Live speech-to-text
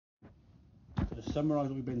summarise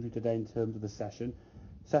what we've been through today in terms of the session.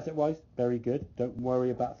 Setup wise, very good. Don't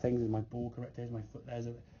worry about things. Is my ball correct? Is my foot there's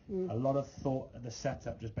a lot of thought at the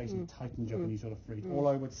setup just basically tightens you up and you sort of free. All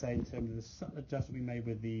I would say in terms of the subtle adjustment we made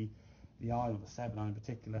with the iron, or the 7 iron in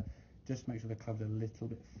particular, just make sure the club's a little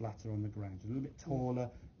bit flatter on the ground, so a little bit taller,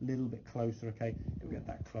 a little bit closer, okay? You'll get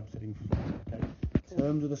that club sitting flat, okay? In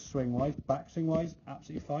terms of the swing wise, backswing wise,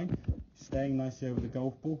 absolutely fine. Staying nicely over the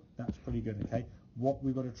golf ball, that's pretty good, okay? What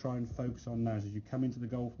we've got to try and focus on now is as you come into the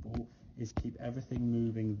golf ball is keep everything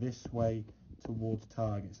moving this way towards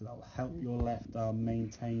target, so that will help your left arm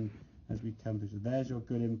maintain as we come through. So there's your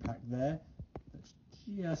good impact there. That's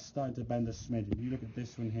just starting to bend a smidge. If you look at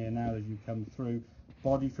this one here now as you come through,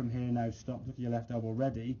 body from here now stops. Look at your left elbow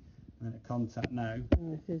ready, and then at contact now.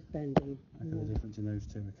 Oh, it is bending. I feel the difference in those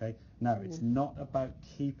two, okay? Now, it's not about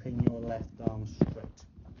keeping your left arm straight.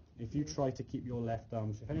 If you try to keep your left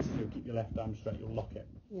arm, if anything to keep your left arm straight, you'll lock it.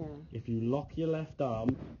 Yeah. If you lock your left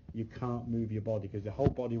arm, you can't move your body because the whole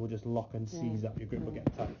body will just lock and seize up. Your grip will get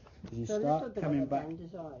tight. As you start coming back,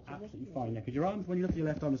 absolutely fine. Because your arms, when you look at your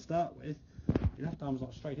left arm to start with, your left arm's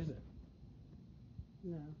not straight, is it?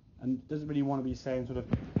 No. And it doesn't really want to be saying sort of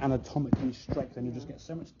anatomically straight, then you just get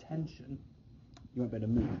so much tension you won't be able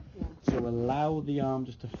to move. So allow the arm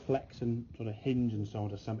just to flex and sort of hinge and so on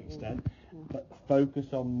to some extent, but focus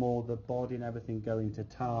on more the body and everything going to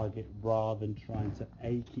target rather than trying to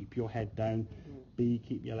A, keep your head down, B,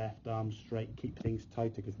 keep your left arm straight, keep things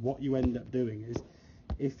tighter, because what you end up doing is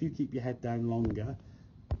if you keep your head down longer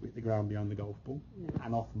with the ground behind the golf ball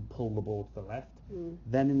and often pull the ball to the left,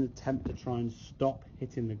 then in the attempt to try and stop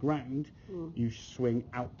hitting the ground, you swing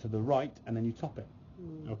out to the right and then you top it.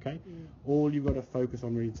 Okay? All you've got to focus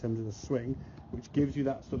on really in terms of the swing, which gives you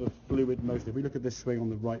that sort of fluid motion. If we look at this swing on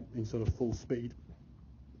the right in sort of full speed,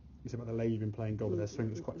 you see about the lady who's been playing golf with their swing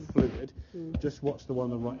that's quite fluid. Just watch the one on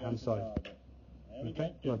the right hand side.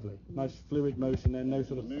 Okay, lovely. Nice fluid motion there, no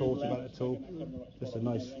sort of thought about it at all. Just a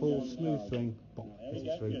nice full smooth swing, bop, hit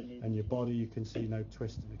it through. And your body, you can see no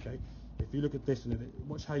twisting, okay? If you look at this, and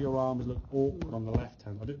watch how your arms look awkward on the left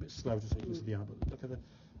hand. I'll do it a bit slow just so you can see the arm, but look at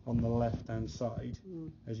on the left hand side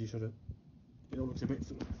as you sort of, it all looks a bit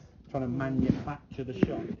sort of trying to manufacture the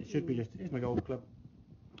shot. It should be just, here's my golf club,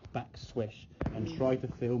 back swish, and try to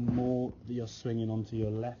feel more that you're swinging onto your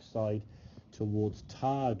left side towards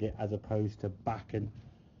target as opposed to back and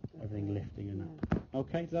everything lifting and up.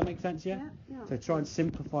 Okay, does that make sense? Yeah? So try and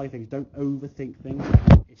simplify things. Don't overthink things.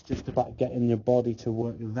 It's just about getting your body to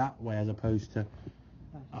work that way as opposed to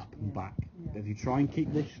up and back. If you try and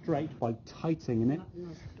keep this straight by tightening it,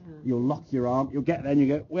 you'll lock your arm. You'll get there and you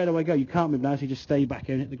go, where do I go? You can't move now, so you just stay back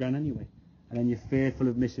here and hit the ground anyway. And then you're fearful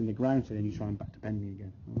of missing the ground, so then you try and back to bending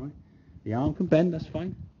again. All right? The arm can bend, that's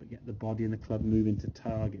fine, but get the body and the club moving to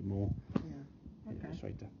target more. Okay.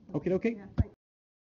 Straighter. Okay. Yeah,